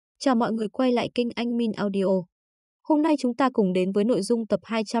Chào mọi người quay lại kênh Anh Min Audio. Hôm nay chúng ta cùng đến với nội dung tập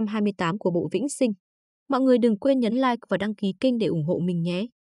 228 của bộ Vĩnh Sinh. Mọi người đừng quên nhấn like và đăng ký kênh để ủng hộ mình nhé.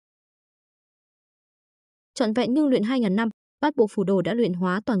 Trọn vẹn ngưng luyện 2.000 năm, Bát Bộ Phù Đồ đã luyện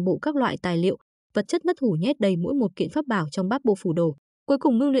hóa toàn bộ các loại tài liệu, vật chất bất hủ nhét đầy mỗi một kiện pháp bảo trong Bát Bộ Phù Đồ. Cuối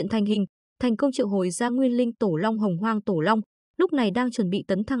cùng ngưng luyện thành hình, thành công triệu hồi ra nguyên linh tổ long Hồng Hoang Tổ Long, lúc này đang chuẩn bị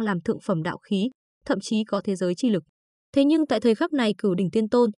tấn thăng làm thượng phẩm đạo khí, thậm chí có thế giới chi lực. Thế nhưng tại thời khắc này Cửu Đỉnh Tiên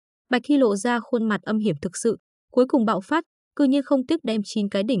Tôn, Bạch Hy lộ ra khuôn mặt âm hiểm thực sự, cuối cùng bạo phát, cư nhiên không tiếc đem 9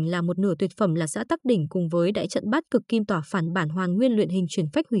 cái đỉnh là một nửa tuyệt phẩm là Xã Tắc đỉnh cùng với đại trận Bát Cực Kim Tỏa phản bản hoàn nguyên luyện hình chuyển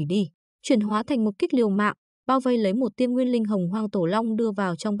phách hủy đi, chuyển hóa thành một kích liều mạng, bao vây lấy một tiên nguyên linh Hồng Hoang Tổ Long đưa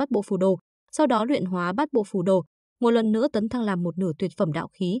vào trong Bát Bộ Phù Đồ, sau đó luyện hóa Bát Bộ Phù Đồ, một lần nữa tấn thăng làm một nửa tuyệt phẩm đạo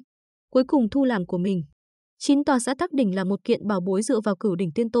khí, cuối cùng thu làm của mình. 9 tòa Xã Tắc đỉnh là một kiện bảo bối dựa vào Cửu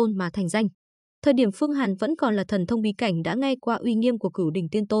Đỉnh Tiên Tôn mà thành danh. Thời điểm Phương Hàn vẫn còn là thần thông bí cảnh đã nghe qua uy nghiêm của Cửu Đỉnh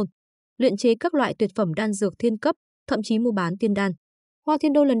Tiên Tôn, luyện chế các loại tuyệt phẩm đan dược thiên cấp, thậm chí mua bán tiên đan. Hoa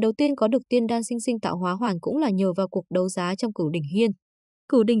Thiên Đô lần đầu tiên có được tiên đan sinh sinh tạo hóa hoàn cũng là nhờ vào cuộc đấu giá trong Cửu Đỉnh Hiên.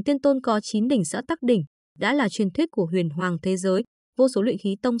 Cửu Đỉnh Tiên Tôn có 9 đỉnh Xã Tắc đỉnh, đã là truyền thuyết của huyền hoàng thế giới, vô số luyện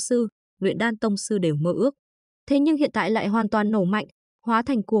khí tông sư, luyện đan tông sư đều mơ ước. Thế nhưng hiện tại lại hoàn toàn nổ mạnh, hóa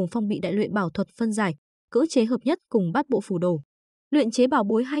thành cuồng phong bị đại luyện bảo thuật phân giải, cưỡng chế hợp nhất cùng Bát Bộ Phù Đồ. Luyện chế bảo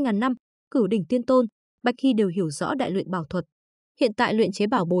bối 2.000 năm, Cửu Đỉnh Tiên Tôn, Bạch Hy đều hiểu rõ đại luyện bảo thuật. Hiện tại luyện chế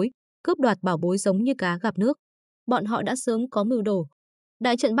bảo bối, cướp đoạt bảo bối giống như cá gặp nước. Bọn họ đã sớm có mưu đồ.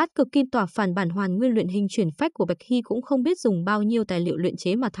 Đại trận Bát Cực Kim Tỏa phản bản hoàn nguyên luyện hình chuyển phách của Bạch Hy cũng không biết dùng bao nhiêu tài liệu luyện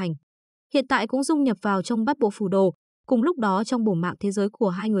chế mà thành. Hiện tại cũng dung nhập vào trong Bát Bộ Phù Đồ, cùng lúc đó trong bổ mạng thế giới của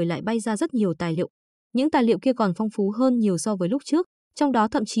hai người lại bay ra rất nhiều tài liệu. Những tài liệu kia còn phong phú hơn nhiều so với lúc trước, trong đó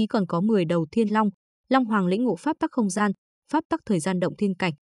thậm chí còn có 10 đầu thiên long, long hoàng lĩnh ngộ pháp tắc không gian, pháp tắc thời gian động thiên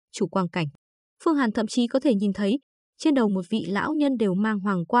cảnh, chủ quang cảnh. Phương Hàn thậm chí có thể nhìn thấy, trên đầu một vị lão nhân đều mang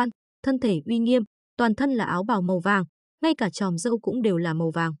hoàng quan, thân thể uy nghiêm, toàn thân là áo bào màu vàng, ngay cả chòm râu cũng đều là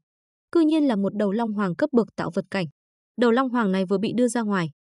màu vàng. Cư nhiên là một đầu long hoàng cấp bậc tạo vật cảnh. Đầu long hoàng này vừa bị đưa ra ngoài,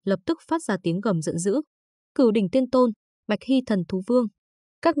 lập tức phát ra tiếng gầm giận dữ. Cửu Đỉnh Tiên Tôn, Bạch Hy Thần Thú Vương,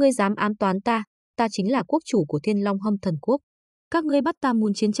 các ngươi dám ám toán ta, ta chính là quốc chủ của Thiên Long Hâm Thần Quốc. Các ngươi bắt ta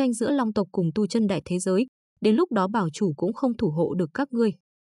muốn chiến tranh giữa long tộc cùng tu chân đại thế giới, đến lúc đó bảo chủ cũng không thủ hộ được các ngươi.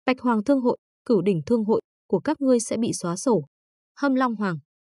 Bạch Hoàng Thương hội, Cửu Đỉnh Thương hội của các ngươi sẽ bị xóa sổ. Hâm Long Hoàng,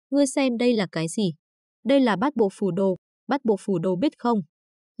 ngươi xem đây là cái gì? Đây là Bát Bộ Phù Đồ, Bát Bộ Phù Đồ biết không?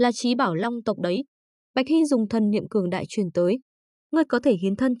 Là chí bảo long tộc đấy. Bạch Hy dùng thần niệm cường đại truyền tới. Ngươi có thể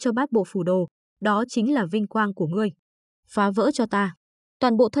hiến thân cho Bát Bộ Phù Đồ, đó chính là vinh quang của ngươi. Phá vỡ cho ta.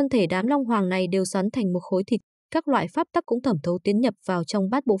 Toàn bộ thân thể đám long hoàng này đều xoắn thành một khối thịt, các loại pháp tắc cũng thẩm thấu tiến nhập vào trong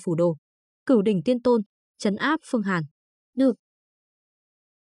Bát Bộ Phù Đồ. Cửu Đỉnh Tiên Tôn, trấn áp Phương Hàn. Được.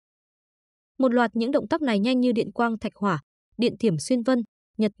 Một loạt những động tác này nhanh như điện quang thạch hỏa, điện thiểm xuyên vân,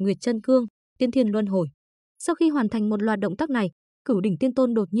 nhật nguyệt chân cương, tiên thiên luân hồi. Sau khi hoàn thành một loạt động tác này, Cửu Đỉnh Tiên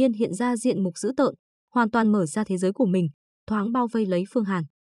Tôn đột nhiên hiện ra diện mục dữ tợn, hoàn toàn mở ra thế giới của mình, thoáng bao vây lấy Phương Hàn,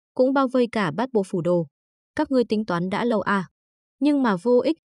 cũng bao vây cả Bát Bộ Phù Đồ. Các ngươi tính toán đã lâu à? Nhưng mà vô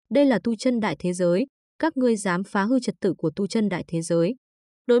ích, đây là tu chân đại thế giới, các ngươi dám phá hư trật tự của tu chân đại thế giới.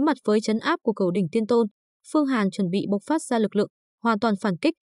 Đối mặt với trấn áp của Cửu Đỉnh Tiên Tôn, Phương Hàn chuẩn bị bộc phát ra lực lượng, hoàn toàn phản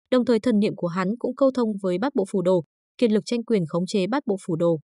kích. Đồng thời thần niệm của hắn cũng câu thông với Bát Bộ Phù Đồ, kiệt lực tranh quyền khống chế Bát Bộ Phù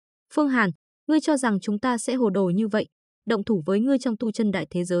Đồ. Phương Hàn, ngươi cho rằng chúng ta sẽ hồ đồ như vậy, động thủ với ngươi trong tu chân đại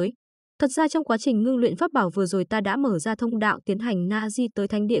thế giới? Thật ra trong quá trình ngưng luyện pháp bảo vừa rồi ta đã mở ra thông đạo tiến hành na di tới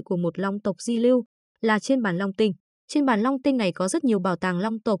thánh địa của một long tộc di lưu, là trên bản Long Tinh. Trên bản Long Tinh này có rất nhiều bảo tàng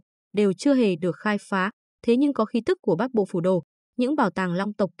long tộc, đều chưa hề được khai phá, thế nhưng có khí tức của Bát Bộ Phù Đồ, những bảo tàng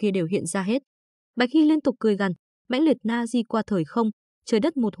long tộc kia đều hiện ra hết. Bạch Hy liên tục cười gằn, mãnh liệt na di qua thời không. Trời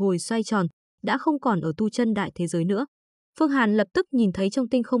đất một hồi xoay tròn, đã không còn ở tu chân đại thế giới nữa. Phương Hàn lập tức nhìn thấy trong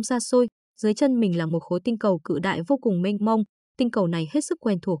tinh không xa xôi, dưới chân mình là một khối tinh cầu cự đại vô cùng mênh mông, tinh cầu này hết sức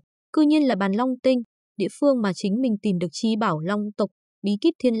quen thuộc, cư nhiên là bàn Long Tinh, địa phương mà chính mình tìm được chí bảo long tộc, bí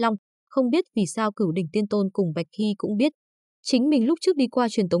kíp Thiên Long, không biết vì sao Cửu Đỉnh Tiên Tôn cùng Bạch Hy cũng biết. Chính mình lúc trước đi qua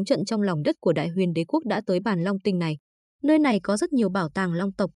truyền tống trận trong lòng đất của Đại Huyền Đế quốc đã tới bàn Long Tinh này. Nơi này có rất nhiều bảo tàng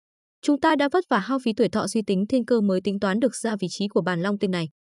long tộc. Chúng ta đã vất vả hao phí tuổi thọ suy tính thiên cơ mới tính toán được ra vị trí của bàn Long Tinh này.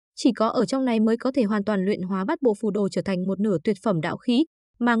 Chỉ có ở trong này mới có thể hoàn toàn luyện hóa Bát Bộ Phù Đồ trở thành một nửa tuyệt phẩm đạo khí,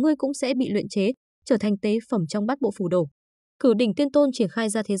 mà ngươi cũng sẽ bị luyện chế, trở thành tế phẩm trong Bát Bộ Phù Đồ. Cửu Đỉnh Tiên Tôn triển khai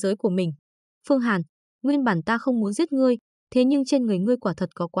ra thế giới của mình. Phương Hàn, nguyên bản ta không muốn giết ngươi, thế nhưng trên người ngươi quả thật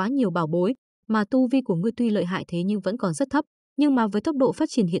có quá nhiều bảo bối, mà tu vi của ngươi tuy lợi hại thế nhưng vẫn còn rất thấp, nhưng mà với tốc độ phát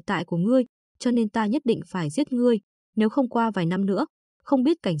triển hiện tại của ngươi, cho nên ta nhất định phải giết ngươi, nếu không qua vài năm nữa, không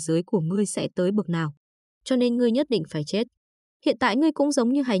biết cảnh giới của ngươi sẽ tới bậc nào. Cho nên ngươi nhất định phải chết. Hiện tại ngươi cũng giống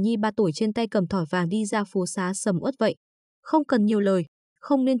như hài nhi 3 tuổi trên tay cầm thỏi vàng đi ra phố xá sầm uất vậy. Không cần nhiều lời,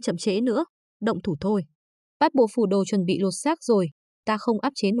 không nên chậm trễ nữa, động thủ thôi. Bát Bộ Phù Đồ chuẩn bị lột xác rồi, ta không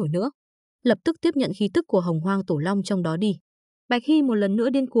áp chế nổi nữa. Lập tức tiếp nhận khí tức của Hồng Hoang Tổ Long trong đó đi. Bạch Hy một lần nữa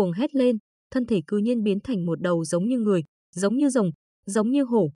điên cuồng hét lên, thân thể cứ nhiên biến thành một đầu giống như người, giống như rồng, giống như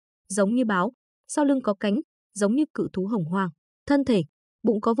hổ, giống như báo, sau lưng có cánh, giống như cự thú hồng hoang. Thân thể,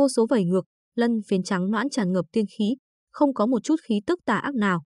 bụng có vô số vảy ngược, lân phiến trắng nõn tràn ngập tiên khí, không có một chút khí tức tà ác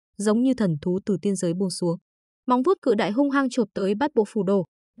nào, giống như thần thú từ tiên giới buông xuống. Móng vuốt cự đại hung hăng chộp tới Bát Bộ Phù Đồ,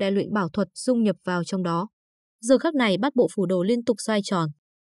 đại luyện bảo thuật dung nhập vào trong đó. Giờ khắc này Bát Bộ Phù Đồ liên tục xoay tròn.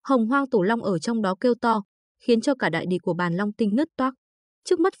 Hồng Hoang Tổ Long ở trong đó kêu to, khiến cho cả đại địa của Bàn Long Tinh nứt toác.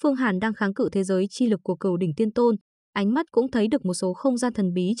 Trước mắt Phương Hàn đang kháng cự thế giới chi lực của Cửu Đỉnh Tiên Tôn, ánh mắt cũng thấy được một số không gian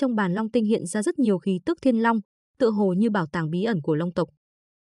thần bí trong Bàn Long Tinh hiện ra rất nhiều khí tức thiên long, tựa hồ như bảo tàng bí ẩn của Long tộc.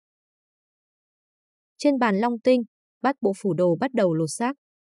 Trên Bàn Long Tinh, Bát Bộ Phù Đồ bắt đầu lột xác.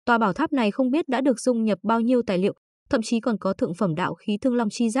 Tòa bảo tháp này không biết đã được dung nhập bao nhiêu tài liệu, thậm chí còn có thượng phẩm đạo khí Thương Long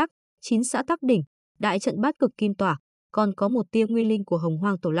chi giác, 9 xã tắc đỉnh, đại trận bát cực kim tỏa, còn có một tia nguyên linh của Hồng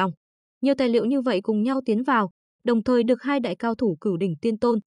Hoang Tổ Long. Nhiều tài liệu như vậy cùng nhau tiến vào, đồng thời được hai đại cao thủ Cửu Đỉnh Tiên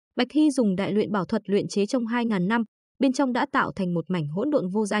Tôn, Bạch Hy dùng đại luyện bảo thuật luyện chế trong 2000 năm, bên trong đã tạo thành một mảnh hỗn độn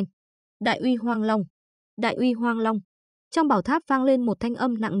vô danh. Đại uy Hoang Long, Đại uy Hoang Long. Trong bảo tháp vang lên một thanh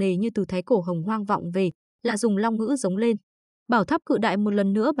âm nặng nề như từ thái cổ hồng hoang vọng về, lạ dùng long ngữ giống lên. Bảo tháp cự đại một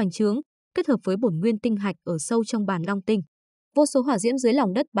lần nữa bành trướng, kết hợp với bổn nguyên tinh hạch ở sâu trong Bàn Long Tinh. Vô số hỏa diễm dưới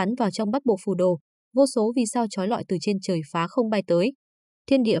lòng đất bắn vào trong Bát Bộ Phù Đồ, vô số vì sao chói lọi từ trên trời phá không bay tới.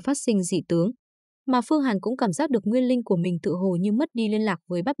 Thiên địa phát sinh dị tướng, mà Phương Hàn cũng cảm giác được nguyên linh của mình tự hồ như mất đi liên lạc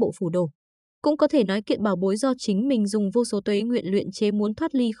với Bát Bộ Phù Đồ. Cũng có thể nói kiện bảo bối do chính mình dùng vô số tuế nguyện luyện chế muốn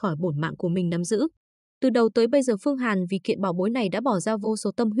thoát ly khỏi bổn mạng của mình nắm giữ. Từ đầu tới bây giờ Phương Hàn vì kiện bảo bối này đã bỏ ra vô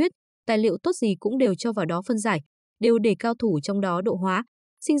số tâm huyết, tài liệu tốt gì cũng đều cho vào đó phân giải, đều để cao thủ trong đó độ hóa,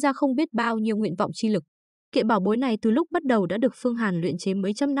 sinh ra không biết bao nhiêu nguyện vọng chi lực. Kiện bảo bối này từ lúc bắt đầu đã được Phương Hàn luyện chế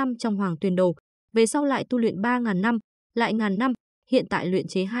mấy trăm năm trong Hoàng Tuyền Đồ, về sau lại tu luyện 3000 năm, lại 1000 năm, hiện tại luyện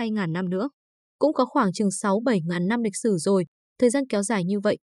chế 2000 năm nữa. Cũng có khoảng chừng 6-7 ngàn năm lịch sử rồi, thời gian kéo dài như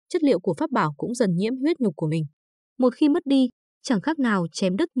vậy, chất liệu của pháp bảo cũng dần nhiễm huyết nhục của mình. Một khi mất đi, chẳng khác nào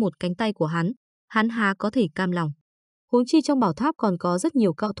chém đứt một cánh tay của hắn há có thể cam lòng. Huống chi trong bảo tháp còn có rất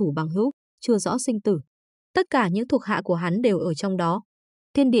nhiều cao thủ bằng hữu, chưa rõ sinh tử. Tất cả những thuộc hạ của hắn đều ở trong đó.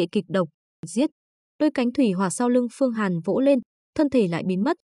 Thiên địa kịch độc, giết. Đôi cánh thủy hỏa sau lưng Phương Hàn vỗ lên, thân thể lại biến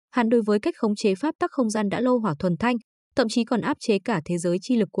mất. Hắn đối với cách khống chế pháp tắc không gian đã lâu hỏa thuần thanh, thậm chí còn áp chế cả thế giới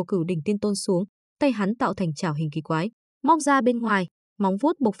chi lực của Cửu Đỉnh Tiên Tôn xuống. Tay hắn tạo thành chảo hình kỳ quái, móc ra bên ngoài, móng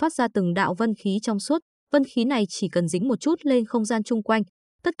vuốt bộc phát ra từng đạo vân khí trong suốt. Vân khí này chỉ cần dính một chút lên không gian chung quanh,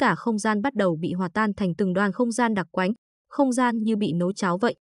 tất cả không gian bắt đầu bị hòa tan thành từng đoàn không gian đặc quánh, không gian như bị nấu cháo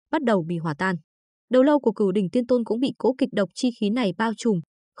vậy, bắt đầu bị hòa tan. Đầu lâu của Cửu Đỉnh Tiên Tôn cũng bị cỗ kịch độc chi khí này bao trùm,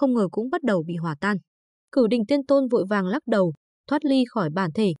 không ngờ cũng bắt đầu bị hòa tan. Cửu Đỉnh Tiên Tôn vội vàng lắc đầu, thoát ly khỏi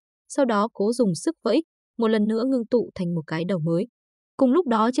bản thể, sau đó cố dùng sức vẫy, một lần nữa ngưng tụ thành một cái đầu mới. Cùng lúc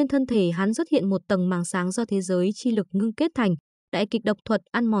đó trên thân thể hắn xuất hiện một tầng màng sáng do thế giới chi lực ngưng kết thành, đại kịch độc thuật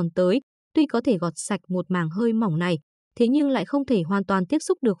ăn mòn tới, tuy có thể gọt sạch một màng hơi mỏng này, thế nhưng lại không thể hoàn toàn tiếp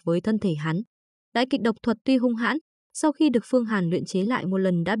xúc được với thân thể hắn. Đại kịch độc thuật tuy hung hãn, sau khi được Phương Hàn luyện chế lại một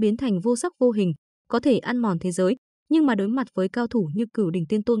lần đã biến thành vô sắc vô hình, có thể ăn mòn thế giới, nhưng mà đối mặt với cao thủ như Cửu Đỉnh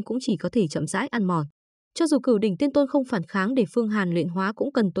Tiên Tôn cũng chỉ có thể chậm rãi ăn mòn. Cho dù Cửu Đỉnh Tiên Tôn không phản kháng để Phương Hàn luyện hóa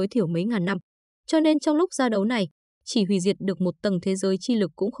cũng cần tối thiểu mấy ngàn năm. Cho nên trong lúc ra đấu này, chỉ hủy diệt được một tầng thế giới chi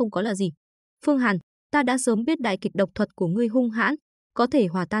lực cũng không có là gì. Phương Hàn, ta đã sớm biết đại kịch độc thuật của ngươi hung hãn, có thể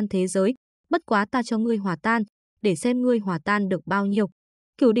hòa tan thế giới, bất quá ta cho ngươi hòa tan, để xem ngươi hòa tan được bao nhiêu.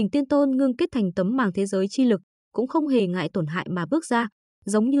 Cửu Đỉnh Tiên Tôn ngưng kết thành tấm màng thế giới chi lực, cũng không hề ngại tổn hại mà bước ra,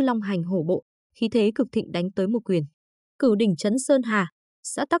 giống như long hành hổ bộ, khí thế cực thịnh đánh tới một quyền. Cửu Đỉnh Chấn Sơn Hà,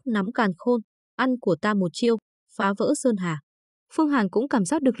 xã tắc nắm càn khôn, ăn của ta một chiêu, phá vỡ sơn hà. Phương Hàn cũng cảm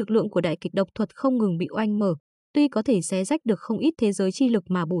giác được lực lượng của đại kịch độc thuật không ngừng bị oanh mở, tuy có thể xé rách được không ít thế giới chi lực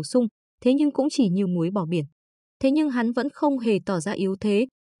mà bổ sung, thế nhưng cũng chỉ như muối bỏ biển. Thế nhưng hắn vẫn không hề tỏ ra yếu thế,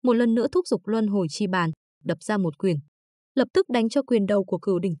 một lần nữa thúc giục luân hồi chi bàn, đập ra một quyền, lập tức đánh cho quyền đầu của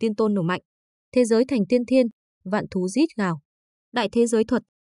Cửu Đỉnh Tiên Tôn nổ mạnh. Thế giới thành tiên thiên, vạn thú rít gào. Đại thế giới thuật.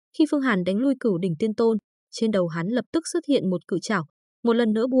 Khi Phương Hàn đánh lui Cửu Đỉnh Tiên Tôn, trên đầu hắn lập tức xuất hiện một cự trảo, một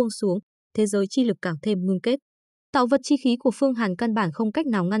lần nữa buông xuống, thế giới chi lực càng thêm ngưng kết. Tạo vật chi khí của Phương Hàn căn bản không cách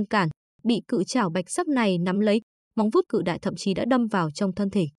nào ngăn cản, bị cự trảo bạch sắc này nắm lấy, móng vuốt cự đại thậm chí đã đâm vào trong thân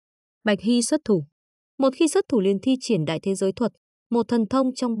thể. Bạch Hy xuất thủ. Một khi xuất thủ liền thi triển đại thế giới thuật, một thần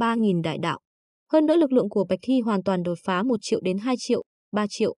thông trong 3000 đại đạo. Hơn nữa lực lượng của Bạch Hy hoàn toàn đột phá 1 triệu đến 2 triệu, 3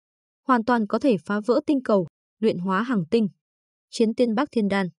 triệu, hoàn toàn có thể phá vỡ tinh cầu, luyện hóa hàng tinh. Chiến tiên Bắc Thiên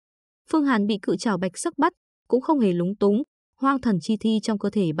Đan. Phương Hàn bị cự trảo bạch sắc bắt, cũng không hề lúng túng, hoang thần chi thi trong cơ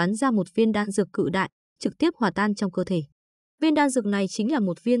thể bắn ra một viên đan dược cự đại, trực tiếp hòa tan trong cơ thể. Viên đan dược này chính là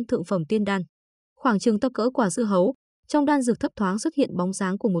một viên thượng phẩm tiên đan. Khoảng chừng to cỡ quả dưa hấu, trong đan dược thấp thoáng xuất hiện bóng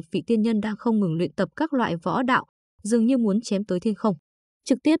dáng của một vị tiên nhân đang không ngừng luyện tập các loại võ đạo, dường như muốn chém tới thiên không,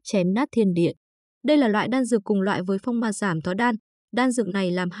 trực tiếp chém nát thiên địa. Đây là loại đan dược cùng loại với phong ma giảm thọ đan. Đan dược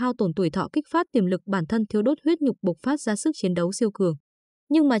này làm hao tổn tuổi thọ, kích phát tiềm lực bản thân, thiếu đốt huyết nhục, bộc phát ra sức chiến đấu siêu cường.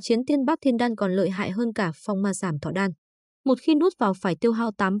 Nhưng mà chiến tiên Bắc Thiên đan còn lợi hại hơn cả phong ma giảm thọ đan. Một khi nuốt vào phải tiêu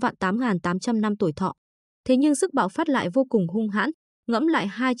hao 8.800 năm tuổi thọ. Thế nhưng sức bạo phát lại vô cùng hung hãn. Ngẫm lại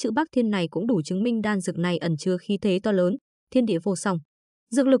hai chữ Bắc Thiên này cũng đủ chứng minh đan dược này ẩn chứa khí thế to lớn, thiên địa vô song.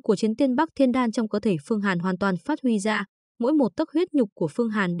 Dược lực của chiến tiên Bắc Thiên đan trong cơ thể Phương Hàn hoàn toàn phát huy ra, mỗi một tấc huyết nhục của Phương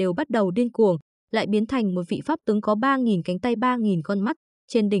Hàn đều bắt đầu điên cuồng, lại biến thành một vị pháp tướng có 3.000 cánh tay, 3.000 con mắt,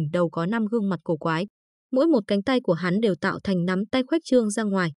 trên đỉnh đầu có 5 gương mặt cổ quái. Mỗi một cánh tay của hắn đều tạo thành nắm tay khuếch trương ra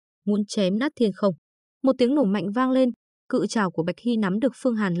ngoài, muốn chém nát thiên không. Một tiếng nổ mạnh vang lên, cự trảo của Bạch Hy nắm được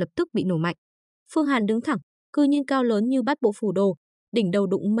Phương Hàn lập tức bị nổ mạnh. Phương Hàn đứng thẳng, cư nhiên cao lớn như Bát Bộ Phù Đồ, đỉnh đầu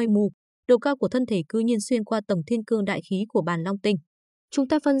đụng mây mù, độ cao của thân thể cư nhiên xuyên qua tầng thiên cương đại khí của Bàn Long Tinh. Chúng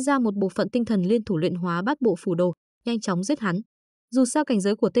ta phân ra một bộ phận tinh thần liên thủ luyện hóa Bát Bộ Phù Đồ, nhanh chóng giết hắn. Dù sao cảnh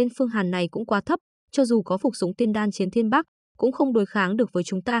giới của tên Phương Hàn này cũng quá thấp, cho dù có phục dụng tiên đan chiến thiên bắc, cũng không đối kháng được với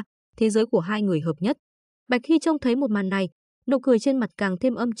chúng ta. Thế giới của hai người hợp nhất. Bạch Hy trông thấy một màn này, nụ cười trên mặt càng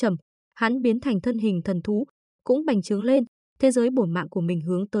thêm âm trầm. Hắn biến thành thân hình thần thú, cũng bành trướng lên. Thế giới bổn mạng của mình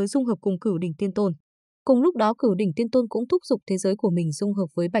hướng tới dung hợp cùng Cửu Đỉnh Tiên Tôn. Cùng lúc đó Cửu Đỉnh Tiên Tôn cũng thúc giục thế giới của mình dung hợp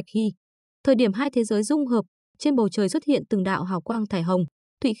với Bạch Hy. Thời điểm hai thế giới dung hợp, trên bầu trời xuất hiện từng đạo hào quang thải hồng,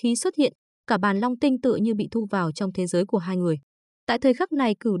 thụy khí xuất hiện, cả Bàn Long Tinh tựa như bị thu vào trong thế giới của hai người. Tại thời khắc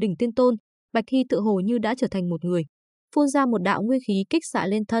này Cửu Đỉnh Tiên Tôn, Bạch Hy tựa hồ như đã trở thành một người, phun ra một đạo nguyên khí kích xạ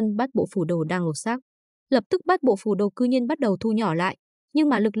lên thân Bát Bộ Phù Đồ đang lột xác. Lập tức Bát Bộ Phù Đồ cư nhiên bắt đầu thu nhỏ lại, nhưng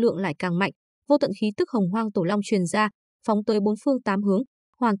mà lực lượng lại càng mạnh, vô tận khí tức Hồng Hoang Tổ Long truyền ra, phóng tới bốn phương tám hướng,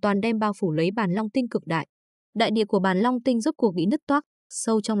 hoàn toàn đem bao phủ lấy Bàn Long Tinh cực đại. Đại địa của Bàn Long Tinh rốt cuộc bị nứt toác,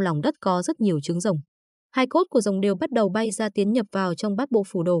 sâu trong lòng đất có rất nhiều trứng rồng. Hai cốt của rồng đều bắt đầu bay ra, tiến nhập vào trong Bát Bộ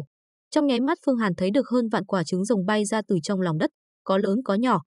Phù Đồ. Trong nháy mắt Phương Hàn thấy được hơn vạn quả trứng rồng bay ra từ trong lòng đất, có lớn có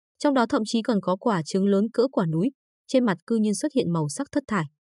nhỏ, trong đó thậm chí còn có quả trứng lớn cỡ quả núi, trên mặt cư nhiên xuất hiện màu sắc thất thải.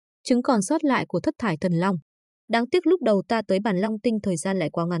 Trứng còn sót lại của thất thải thần long. Đáng tiếc lúc đầu ta tới Bàn Long Tinh thời gian lại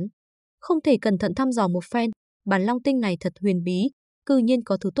quá ngắn, không thể cẩn thận thăm dò một phen. Bàn Long Tinh này thật huyền bí, cư nhiên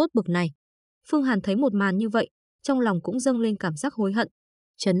có thứ tốt bực này. Phương Hàn thấy một màn như vậy, trong lòng cũng dâng lên cảm giác hối hận.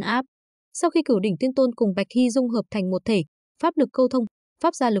 Trấn áp. Sau khi Cửu Đỉnh Tiên Tôn cùng Bạch Hy dung hợp thành một thể, pháp lực câu thông,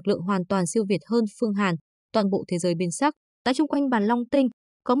 pháp ra lực lượng hoàn toàn siêu việt hơn Phương Hàn, toàn bộ thế giới biến sắc. Tại chung quanh Bàn Long Tinh,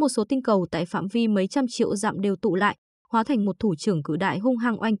 có một số tinh cầu tại phạm vi mấy trăm triệu dặm đều tụ lại, hóa thành một thủ trưởng cự đại hung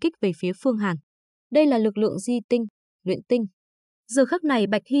hăng oanh kích về phía Phương Hàn. Đây là lực lượng di tinh, luyện tinh. Giờ khắc này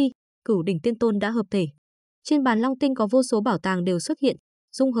Bạch Hy, Cửu Đỉnh Tiên Tôn đã hợp thể. Trên Bàn Long Tinh có vô số bảo tàng đều xuất hiện,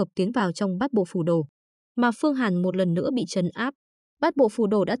 dung hợp tiến vào trong Bát Bộ Phù Đồ. Mà Phương Hàn một lần nữa bị trấn áp. Bát Bộ Phù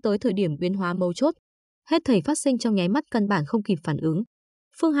Đồ đã tới thời điểm biến hóa mấu chốt. Hết thảy phát sinh trong nháy mắt, căn bản không kịp phản ứng.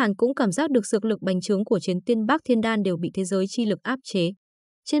 Phương Hàn cũng cảm giác được dược lực bành trướng của chiến tiên Bắc Thiên đan đều bị thế giới chi lực áp chế.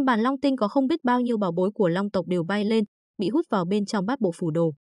 Trên Bàn Long Tinh có không biết bao nhiêu bảo bối của Long tộc đều bay lên, bị hút vào bên trong Bát Bộ Phù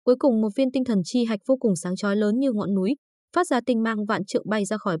Đồ. Cuối cùng một viên tinh thần chi hạch vô cùng sáng chói lớn như ngọn núi, phát ra tinh mang vạn trượng bay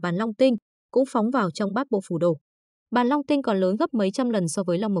ra khỏi Bàn Long Tinh, cũng phóng vào trong Bát Bộ Phù Đồ. Bàn Long Tinh còn lớn gấp mấy trăm lần so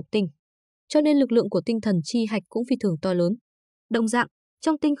với Long Mộc Tinh, cho nên lực lượng của tinh thần chi hạch cũng phi thường to lớn. Đồng dạng,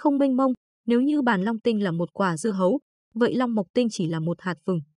 trong tinh không mênh mông, nếu như Bàn Long Tinh là một quả dưa hấu, vậy Long Mộc Tinh chỉ là một hạt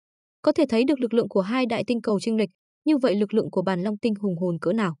vừng. Có thể thấy được lực lượng của hai đại tinh cầu chênh lệch, như vậy lực lượng của Bàn Long Tinh hùng hồn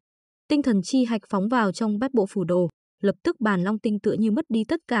cỡ nào. Tinh thần chi hạch phóng vào trong Bát Bộ Phù Đồ, lập tức Bàn Long Tinh tựa như mất đi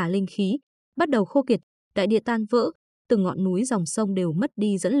tất cả linh khí, bắt đầu khô kiệt, đại địa tan vỡ, từng ngọn núi dòng sông đều mất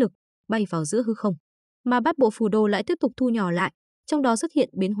đi dẫn lực, bay vào giữa hư không. Mà Bát Bộ Phù Đồ lại tiếp tục thu nhỏ lại, trong đó xuất hiện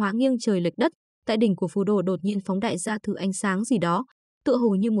biến hóa nghiêng trời lệch đất, tại đỉnh của phù đồ đột nhiên phóng đại ra thứ ánh sáng gì đó, tựa hồ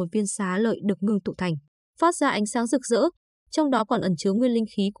như một viên xá lợi được ngưng tụ thành, phát ra ánh sáng rực rỡ, trong đó còn ẩn chứa nguyên linh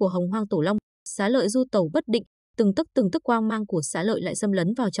khí của Hồng Hoang Tổ Long. Xá lợi du tẩu bất định, từng tấc quang mang của xá lợi lại xâm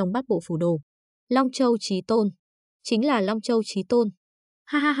lấn vào trong Bát Bộ Phù Đồ. Long Châu Chí Tôn, chính là Long Châu Chí Tôn.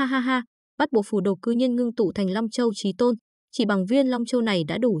 Ha ha ha ha ha, Bát Bộ Phù Đồ cư nhiên ngưng tụ thành Long Châu Chí Tôn, chỉ bằng viên Long Châu này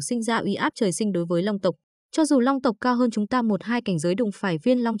đã đủ sinh ra uy áp trời sinh đối với Long tộc. Cho dù Long tộc cao hơn chúng ta 1-2 cảnh giới, đụng phải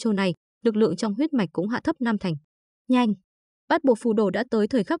viên Long Châu này, lực lượng trong huyết mạch cũng hạ thấp 5 thành. Nhanh, Bát Bộ Phù Đồ đã tới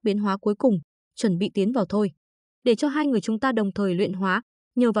thời khắc biến hóa cuối cùng, chuẩn bị tiến vào thôi. Để cho hai người chúng ta đồng thời luyện hóa,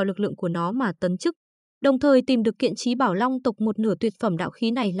 nhờ vào lực lượng của nó mà tấn chức, đồng thời tìm được kiện chí bảo Long tộc một nửa tuyệt phẩm đạo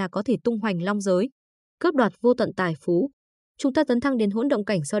khí này là có thể tung hoành long giới, cướp đoạt vô tận tài phú. Chúng ta tấn thăng đến hỗn động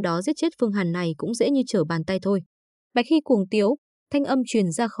cảnh, sau đó giết chết Phương Hàn này cũng dễ như trở bàn tay thôi. Bạch Hy cuồng tiếu, thanh âm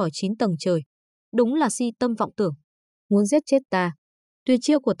truyền ra khỏi 9 tầng trời. Đúng là si tâm vọng tưởng, muốn giết chết ta. Tuyệt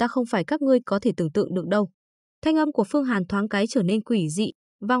chiêu của ta không phải các ngươi có thể tưởng tượng được đâu. Thanh âm của Phương Hàn thoáng cái trở nên quỷ dị,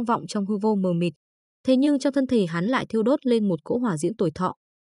 vang vọng trong hư vô mờ mịt. Thế nhưng trong thân thể hắn lại thiêu đốt lên một cỗ hỏa diễm tuổi thọ.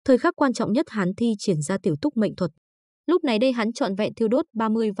 Thời khắc quan trọng nhất hắn thi triển ra tiểu túc mệnh thuật. Lúc này đây hắn trọn vẹn thiêu đốt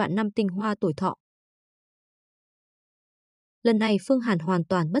 30 vạn năm tinh hoa tuổi thọ. Lần này Phương Hàn hoàn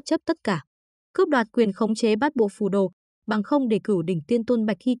toàn bất chấp tất cả, cướp đoạt quyền khống chế Bát Bộ Phù Đồ, bằng không để Cửu Đỉnh Tiên Tôn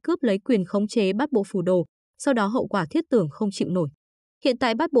Bạch Hy cướp lấy quyền khống chế Bát Bộ Phù Đồ, sau đó hậu quả thiết tưởng không chịu nổi. Hiện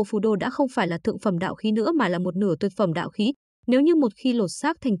tại Bát Bộ Phù Đồ đã không phải là thượng phẩm đạo khí nữa mà là một nửa tuyệt phẩm đạo khí, nếu như một khi lột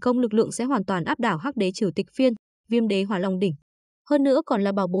xác thành công lực lượng sẽ hoàn toàn áp đảo Hắc Đế Trừ Tịch Phiên, Viêm Đế Hỏa Long Đỉnh. Hơn nữa còn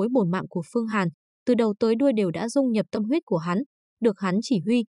là bảo bối bổn mạng của Phương Hàn, từ đầu tới đuôi đều đã dung nhập tâm huyết của hắn, được hắn chỉ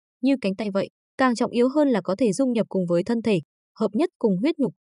huy như cánh tay vậy, càng trọng yếu hơn là có thể dung nhập cùng với thân thể, hợp nhất cùng huyết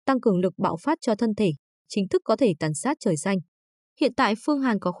nhục, tăng cường lực bạo phát cho thân thể, chính thức có thể tàn sát trời xanh. Hiện tại Phương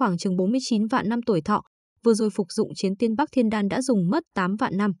Hàn có khoảng chừng 49 vạn năm tuổi thọ, vừa rồi phục dụng Chiến Tiên Bắc Thiên Đan đã dùng mất 8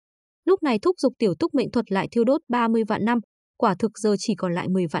 vạn năm. Lúc này thúc dục tiểu túc mệnh thuật lại thiêu đốt 30 vạn năm, quả thực giờ chỉ còn lại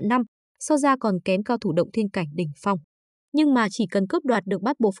 10 vạn năm, so ra còn kém cao thủ động thiên cảnh đỉnh phong. Nhưng mà chỉ cần cướp đoạt được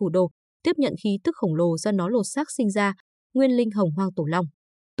Bát Bộ Phù Đồ, tiếp nhận khí tức khổng lồ do nó lột xác sinh ra, nguyên linh hồng hoang tổ long,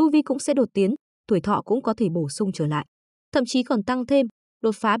 tu vi cũng sẽ đột tiến, tuổi thọ cũng có thể bổ sung trở lại, thậm chí còn tăng thêm,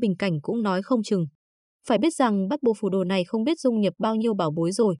 đột phá bình cảnh cũng nói không chừng. Phải biết rằng Bát Bộ Phù Đồ này không biết dung nhập bao nhiêu bảo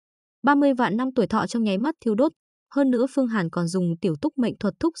bối rồi. 30 vạn năm tuổi thọ trong nháy mắt thiêu đốt, hơn nữa Phương Hàn còn dùng tiểu túc mệnh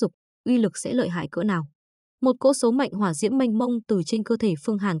thuật thúc dục, uy lực sẽ lợi hại cỡ nào. Một cỗ số mệnh hỏa diễm mênh mông từ trên cơ thể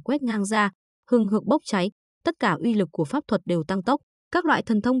Phương Hàn quét ngang ra, hừng hực bốc cháy, tất cả uy lực của pháp thuật đều tăng tốc, các loại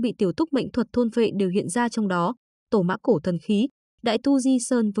thần thông bị tiểu túc mệnh thuật thôn phệ đều hiện ra trong đó, tổ mã cổ thần khí, đại tu di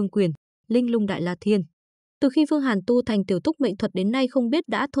sơn vương quyền, linh lung đại la thiên. Từ khi Phương Hàn tu thành tiểu túc mệnh thuật đến nay không biết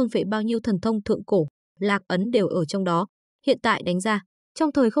đã thôn phệ bao nhiêu thần thông thượng cổ, lạc ấn đều ở trong đó. Hiện tại đánh ra,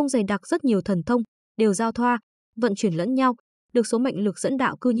 trong thời không dày đặc rất nhiều thần thông đều giao thoa, vận chuyển lẫn nhau, được số mệnh lực dẫn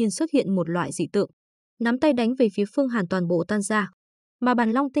đạo cư nhiên xuất hiện một loại dị tượng. Nắm tay đánh về phía Phương Hàn toàn bộ tan ra, mà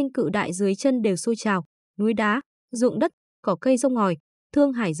bàn long tinh cự đại dưới chân đều sôi trào, núi đá, ruộng đất, cỏ cây sông ngòi,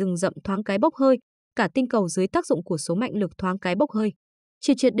 thương hải rừng rậm thoáng cái bốc hơi, cả tinh cầu dưới tác dụng của số mệnh lực thoáng cái bốc hơi,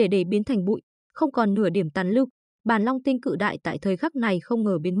 triệt triệt để biến thành bụi, không còn nửa điểm tàn lưu. Bàn long tinh cự đại tại thời khắc này không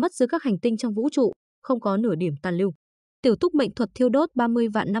ngờ biến mất giữa các hành tinh trong vũ trụ, không có nửa điểm tàn lưu. Tiểu túc mệnh thuật thiêu đốt 30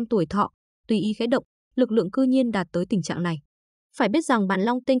 vạn năm tuổi thọ, tùy ý khẽ động, lực lượng cư nhiên đạt tới tình trạng này. Phải biết rằng bàn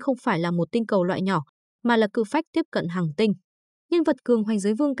long tinh không phải là một tinh cầu loại nhỏ, mà là cự phách tiếp cận hàng tinh. Nhân vật cường hoành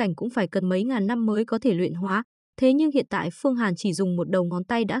giới vương cảnh cũng phải cần mấy ngàn năm mới có thể luyện hóa, thế nhưng hiện tại Phương Hàn chỉ dùng một đầu ngón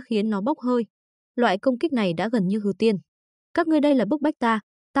tay đã khiến nó bốc hơi. Loại công kích này đã gần như hư tiên. Các ngươi đây là bức bách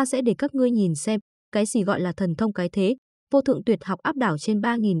ta sẽ để các ngươi nhìn xem, cái gì gọi là thần thông cái thế, vô thượng tuyệt học áp đảo trên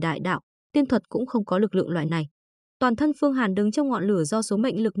 3000 đại đạo, tiên thuật cũng không có lực lượng loại này. Toàn thân Phương Hàn đứng trong ngọn lửa do số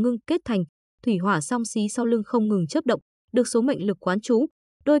mệnh lực ngưng kết thành, thủy hỏa song xí sau lưng không ngừng chớp động, được số mệnh lực quán trú,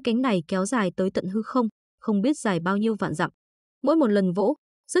 đôi cánh này kéo dài tới tận hư không, không biết dài bao nhiêu vạn dặm. Mỗi một lần vỗ,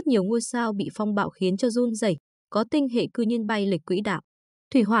 rất nhiều ngôi sao bị phong bạo khiến cho run rẩy, có tinh hệ cư nhiên bay lệch quỹ đạo.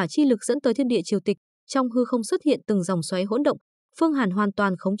 Thủy hỏa chi lực dẫn tới thiên địa triều tịch, trong hư không xuất hiện từng dòng xoáy hỗn động, Phương Hàn hoàn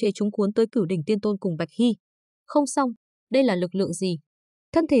toàn khống chế chúng cuốn tới Cửu Đỉnh Tiên Tôn cùng Bạch Hy. Không xong, đây là lực lượng gì?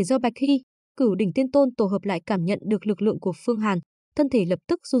 Thân thể do Bạch Hy, Cửu Đỉnh Tiên Tôn tổ hợp lại cảm nhận được lực lượng của Phương Hàn, thân thể lập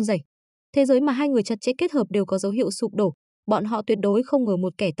tức run rẩy. Thế giới mà hai người chặt chẽ kết hợp đều có dấu hiệu sụp đổ, bọn họ tuyệt đối không ngờ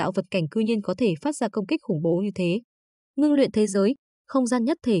một kẻ tạo vật cảnh cư nhiên có thể phát ra công kích khủng bố như thế. Ngưng luyện thế giới, không gian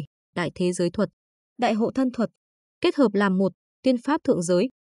nhất thể, đại thế giới thuật, đại hộ thân thuật, kết hợp làm một, tiên pháp thượng giới,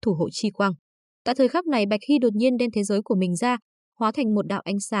 thủ hộ chi quang. Tại thời khắc này Bạch Hy đột nhiên đem thế giới của mình ra, hóa thành một đạo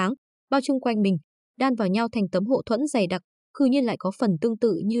ánh sáng, bao chung quanh mình, đan vào nhau thành tấm hộ thuẫn dày đặc, cư nhiên lại có phần tương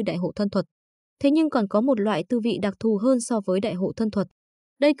tự như đại hộ thân thuật. Thế nhưng còn có một loại tư vị đặc thù hơn so với đại hộ thân thuật.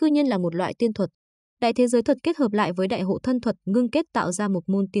 Đây cư nhiên là một loại tiên thuật. Đại thế giới thuật kết hợp lại với đại hộ thân thuật ngưng kết tạo ra một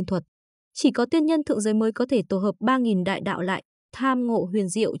môn tiên thuật. Chỉ có tiên nhân thượng giới mới có thể tổ hợp 3000 đại đạo lại, tham ngộ huyền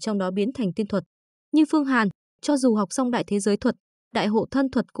diệu trong đó biến thành tiên thuật. Như Phương Hàn, cho dù học xong đại thế giới thuật, đại hộ thân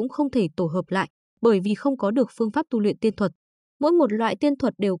thuật cũng không thể tổ hợp lại, bởi vì không có được phương pháp tu luyện tiên thuật. Mỗi một loại tiên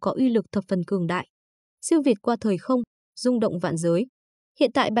thuật đều có uy lực thập phần cường đại, siêu việt qua thời không, rung động vạn giới.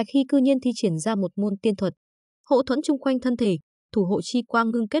 Hiện tại Bạch Hy cư nhiên thi triển ra một môn tiên thuật, hộ thuẫn chung quanh thân thể, thủ hộ chi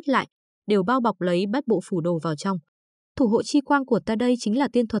quang ngưng kết lại, đều bao bọc lấy Bát Bộ Phù Đồ vào trong. Thủ hộ chi quang của ta đây chính là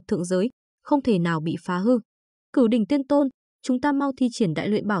tiên thuật thượng giới, không thể nào bị phá hư. Cửu Đỉnh Tiên Tôn, chúng ta mau thi triển đại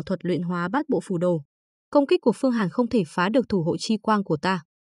luyện bảo thuật luyện hóa Bát Bộ Phù Đồ. Công kích của Phương Hàn không thể phá được thủ hộ chi quang của ta.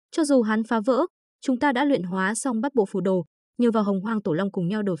 Cho dù hắn phá vỡ, chúng ta đã luyện hóa xong Bát Bộ Phù Đồ, nhờ vào Hồng Hoang Tổ Long cùng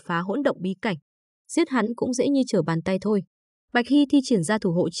nhau đột phá hỗn động bí cảnh, giết hắn cũng dễ như trở bàn tay thôi. Bạch Hy thi triển ra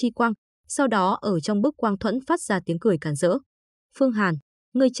thủ hộ chi quang, sau đó ở trong bức quang thuẫn phát ra tiếng cười càn rỡ. Phương Hàn,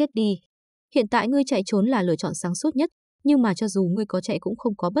 ngươi chết đi. Hiện tại ngươi chạy trốn là lựa chọn sáng suốt nhất, nhưng mà cho dù ngươi có chạy cũng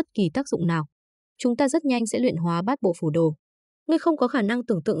không có bất kỳ tác dụng nào. chúng ta rất nhanh sẽ luyện hóa Bát Bộ Phù Đồ. Ngươi không có khả năng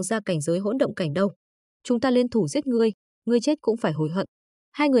tưởng tượng ra cảnh giới hỗn động cảnh đâu. Chúng ta liên thủ giết ngươi chết cũng phải hối hận.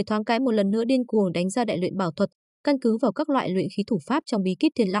 Hai người thoáng cái một lần nữa điên cuồng đánh ra đại luyện bảo thuật, căn cứ vào các loại luyện khí thủ pháp trong bí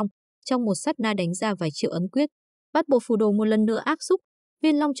kíp Thiên Long, trong một sát na đánh ra vài triệu ấn quyết. Bát Bộ Phù Đồ một lần nữa áp xúc,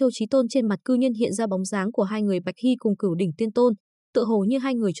 viên Long Châu Chí Tôn trên mặt cư nhiên hiện ra bóng dáng của hai người Bạch Hy cùng Cửu Đỉnh Tiên Tôn, tựa hồ như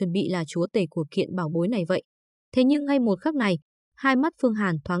hai người chuẩn bị là chúa tể của kiện bảo bối này vậy. Thế nhưng ngay một khắc này, hai mắt Phương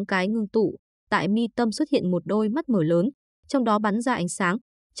Hàn thoáng cái ngưng tụ, tại mi tâm xuất hiện một đôi mắt mở lớn, trong đó bắn ra ánh sáng,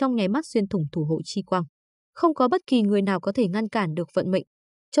 trong nháy mắt xuyên thủng thủ hộ chi quang. Không có bất kỳ người nào có thể ngăn cản được vận mệnh,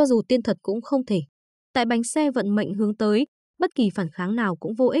 cho dù tiên thật cũng không thể. Tại bánh xe vận mệnh hướng tới, bất kỳ phản kháng nào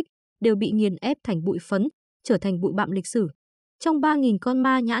cũng vô ích, đều bị nghiền ép thành bụi phấn, trở thành bụi bặm lịch sử. Trong 3.000 con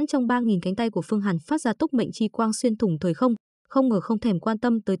ma nhãn, trong 3.000 cánh tay của Phương Hàn phát ra túc mệnh chi quang xuyên thủng thời không, không ngờ không thèm quan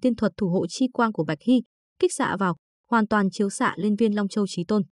tâm tới tiên thuật thủ hộ chi quang của Bạch Hy, kích xạ vào, hoàn toàn chiếu xạ lên viên Long Châu Chí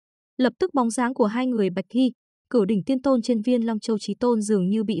Tôn. Lập tức bóng dáng của hai người Bạch Hy, Cửu Đỉnh Tiên Tôn trên viên Long Châu Chí Tôn dường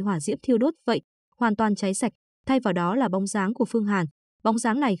như bị hỏa diễm thiêu đốt vậy, hoàn toàn cháy sạch, thay vào đó là bóng dáng của Phương Hàn. Bóng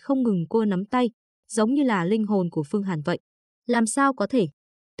dáng này không ngừng cô nắm tay, giống như là linh hồn của Phương Hàn vậy. Làm sao có thể?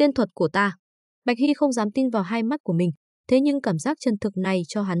 Tiên thuật của ta. Bạch Hy không dám tin vào hai mắt của mình, thế nhưng cảm giác chân thực này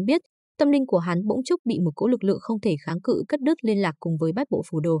cho hắn biết, tâm linh của hắn bỗng chốc bị một cỗ lực lượng không thể kháng cự cắt đứt liên lạc cùng với Bát Bộ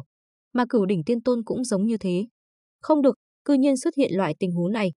Phù Đồ. Mà Cửu Đỉnh Tiên Tôn cũng giống như thế. Không được, cư nhiên xuất hiện loại tình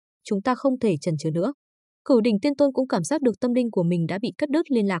huống này, chúng ta không thể chần chừ nữa. Cửu Đỉnh Tiên Tôn cũng cảm giác được tâm linh của mình đã bị cắt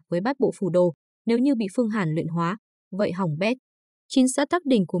đứt liên lạc với Bát Bộ Phù Đồ, nếu như bị Phương Hàn luyện hóa, vậy hỏng bét. 9 xã tắc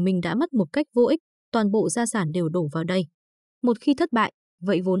đỉnh của mình đã mất một cách vô ích, toàn bộ gia sản đều đổ vào đây. Một khi thất bại,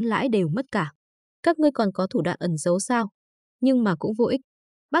 vậy vốn lãi đều mất cả. Các ngươi còn có thủ đoạn ẩn giấu sao? Nhưng mà cũng vô ích.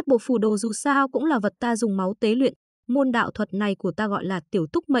 Bát Bộ Phù Đồ dù sao cũng là vật ta dùng máu tế luyện, môn đạo thuật này của ta gọi là tiểu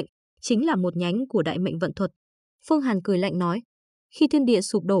túc mệnh, chính là một nhánh của đại mệnh vận thuật. Phương Hàn cười lạnh nói, khi thiên địa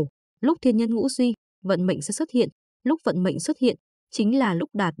sụp đổ, lúc thiên nhân ngũ suy, vận mệnh sẽ xuất hiện, lúc vận mệnh xuất hiện, chính là lúc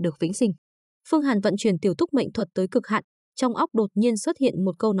đạt được vĩnh sinh. Phương Hàn vận chuyển tiểu túc mệnh thuật tới cực hạn, trong óc đột nhiên xuất hiện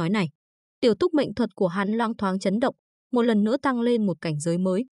một câu nói này. Tiểu túc mệnh thuật của hắn loáng thoáng chấn động, một lần nữa tăng lên một cảnh giới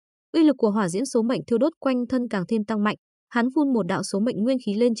mới. Uy lực của hỏa diễm số mệnh thiêu đốt quanh thân càng thêm tăng mạnh, hắn phun một đạo số mệnh nguyên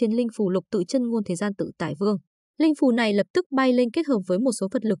khí lên trên linh phù lục tự chân ngôn thế gian tự tại vương. Linh phù này lập tức bay lên kết hợp với một số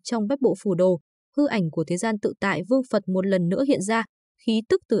vật lực trong Bát Bộ Phù Đồ, hư ảnh của thế gian tự tại vương Phật một lần nữa hiện ra, khí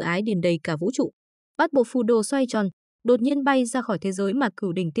tức từ ái điền đầy cả vũ trụ. Bát Bộ Phù Đồ xoay tròn, đột nhiên bay ra khỏi thế giới mà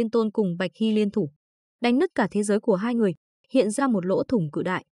Cửu Đỉnh Tiên Tôn cùng Bạch Hy liên thủ, đánh nứt cả thế giới của hai người, hiện ra một lỗ thủng cự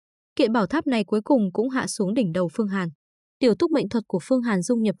đại. Kiện bảo tháp này cuối cùng cũng hạ xuống đỉnh đầu Phương Hàn. Tiểu túc mệnh thuật của Phương Hàn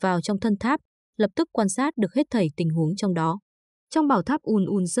dung nhập vào trong thân tháp, lập tức quan sát được hết thảy tình huống trong đó. Trong bảo tháp ùn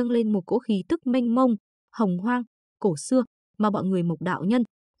ùn dâng lên một cỗ khí tức mênh mông, hồng hoang, cổ xưa, mà bọn người Mộc đạo nhân,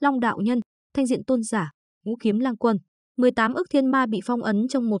 Long đạo nhân, Thanh Diện tôn giả, Ngũ Kiếm lang quân, 18 ức thiên ma bị phong ấn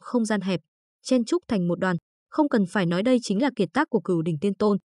trong một không gian hẹp, chen chúc thành một đoàn, không cần phải nói đây chính là kiệt tác của Cửu Đỉnh Tiên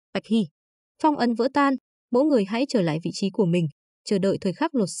Tôn, Bạch Hy. Phong ấn vỡ tan, mỗi người hãy trở lại vị trí của mình, chờ đợi thời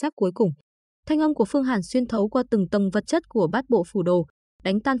khắc lột xác cuối cùng. Thanh âm của Phương Hàn xuyên thấu qua từng tầng vật chất của Bát Bộ Phù Đồ,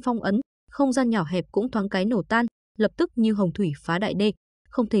 đánh tan phong ấn, không gian nhỏ hẹp cũng thoáng cái nổ tan, lập tức như hồng thủy phá đại đê,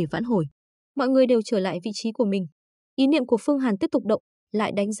 không thể vãn hồi. Mọi người đều trở lại vị trí của mình. Ý niệm của Phương Hàn tiếp tục động,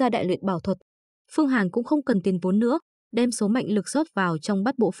 lại đánh ra đại luyện bảo thuật. Phương Hàn cũng không cần tiền vốn nữa, đem số mệnh lực rót vào trong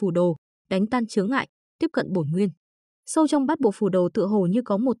Bát Bộ Phù Đồ, đánh tan chướng ngại, tiếp cận bổn nguyên. Sâu trong Bát Bộ Phù Đồ tựa hồ như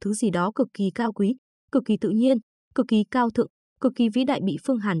có một thứ gì đó cực kỳ cao quý, cực kỳ tự nhiên, cực kỳ cao thượng, cực kỳ vĩ đại bị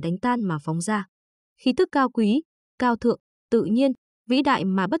Phương Hàn đánh tan mà phóng ra. Khí tức cao quý, cao thượng, tự nhiên, vĩ đại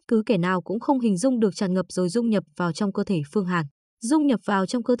mà bất cứ kẻ nào cũng không hình dung được tràn ngập rồi dung nhập vào trong cơ thể Phương Hàn, dung nhập vào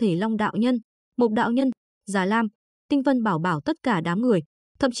trong cơ thể Long đạo nhân, Mộc đạo nhân, Già Lam, Tinh Vân bảo bảo tất cả đám người,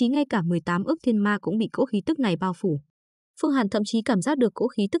 thậm chí ngay cả 18 ức thiên ma cũng bị cỗ khí tức này bao phủ. Phương Hàn thậm chí cảm giác được cỗ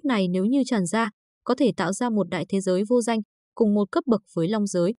khí tức này nếu như tràn ra, có thể tạo ra một đại thế giới vô danh, cùng một cấp bậc với Long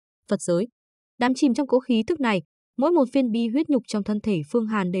giới, Phật giới. Đám chìm trong cỗ khí tức này, mỗi một viên bi huyết nhục trong thân thể Phương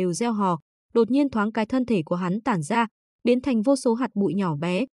Hàn đều reo hò, đột nhiên thoáng cái thân thể của hắn tản ra, biến thành vô số hạt bụi nhỏ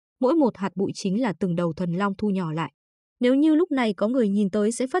bé, mỗi một hạt bụi chính là từng đầu thần long thu nhỏ lại. Nếu như lúc này có người nhìn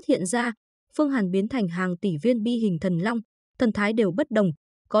tới sẽ phát hiện ra, Phương Hàn biến thành hàng tỷ viên bi hình thần long, thần thái đều bất đồng,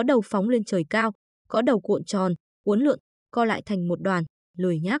 có đầu phóng lên trời cao, có đầu cuộn tròn, uốn lượn, co lại thành một đoàn,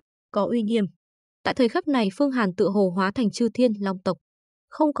 lười nhác, có uy nghiêm. Tại thời khắc này Phương Hàn tựa hồ hóa thành chư thiên long tộc,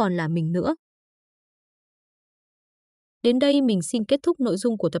 không còn là mình nữa. Đến đây mình xin kết thúc nội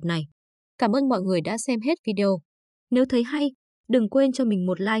dung của tập này. Cảm ơn mọi người đã xem hết video. Nếu thấy hay, đừng quên cho mình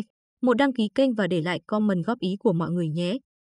một like, một đăng ký kênh và để lại comment góp ý của mọi người nhé.